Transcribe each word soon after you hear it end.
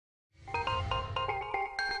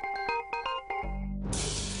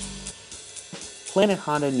Planet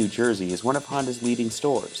Honda in New Jersey is one of Honda's leading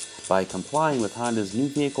stores. By complying with Honda's new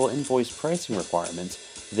vehicle invoice pricing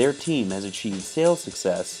requirements, their team has achieved sales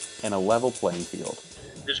success and a level playing field.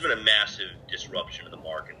 There's been a massive disruption in the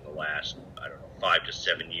market in the last, 5 to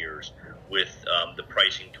 7 years with the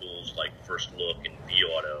pricing tools like First Look and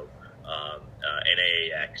vAuto and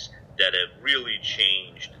AAX that have really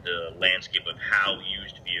changed the landscape of how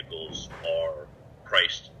used vehicles are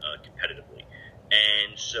priced competitively.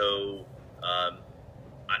 And so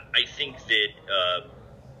I think that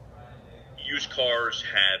used cars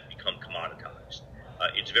have become commoditized.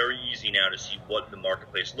 It's very easy now to see what the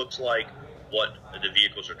marketplace looks like, what the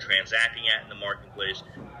vehicles are transacting at in the marketplace,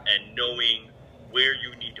 and knowing where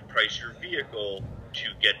you need to price your vehicle to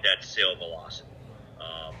get that sale velocity.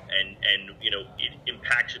 It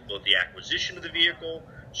impacts both the acquisition of the vehicle,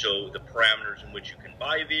 so the parameters in which you can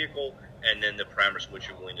buy a vehicle, and then the parameters in which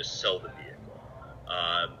you're willing to sell the vehicle.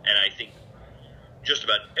 And I think just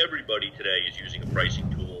about everybody today is using a pricing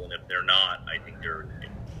tool, and if they're not, I think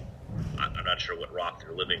I'm not sure what rock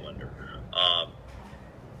they're living under.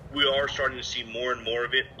 We are starting to see more and more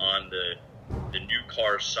of it on the new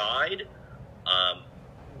car side.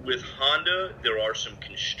 With Honda, there are some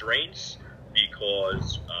constraints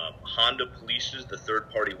because Honda polices the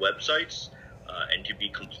third-party websites, and to be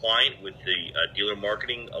compliant with the dealer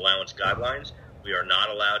marketing allowance guidelines, we are not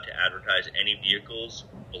allowed to advertise any vehicles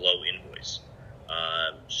below invoice.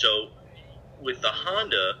 So with the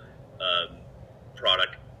Honda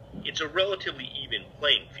product, it's a relatively even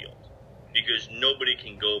playing field because nobody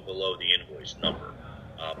can go below the invoice number.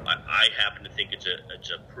 I happen to think it's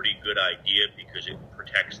a pretty good idea because it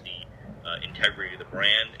protects the integrity of the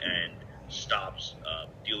brand and stops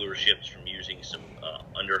dealerships from using some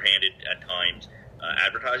underhanded, at times,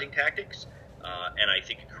 advertising tactics. And I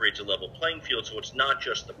think it creates a level playing field, so it's not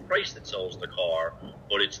just the price that sells the car,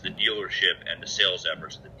 but it's the dealership and the sales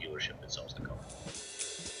efforts of the dealership that sells the car.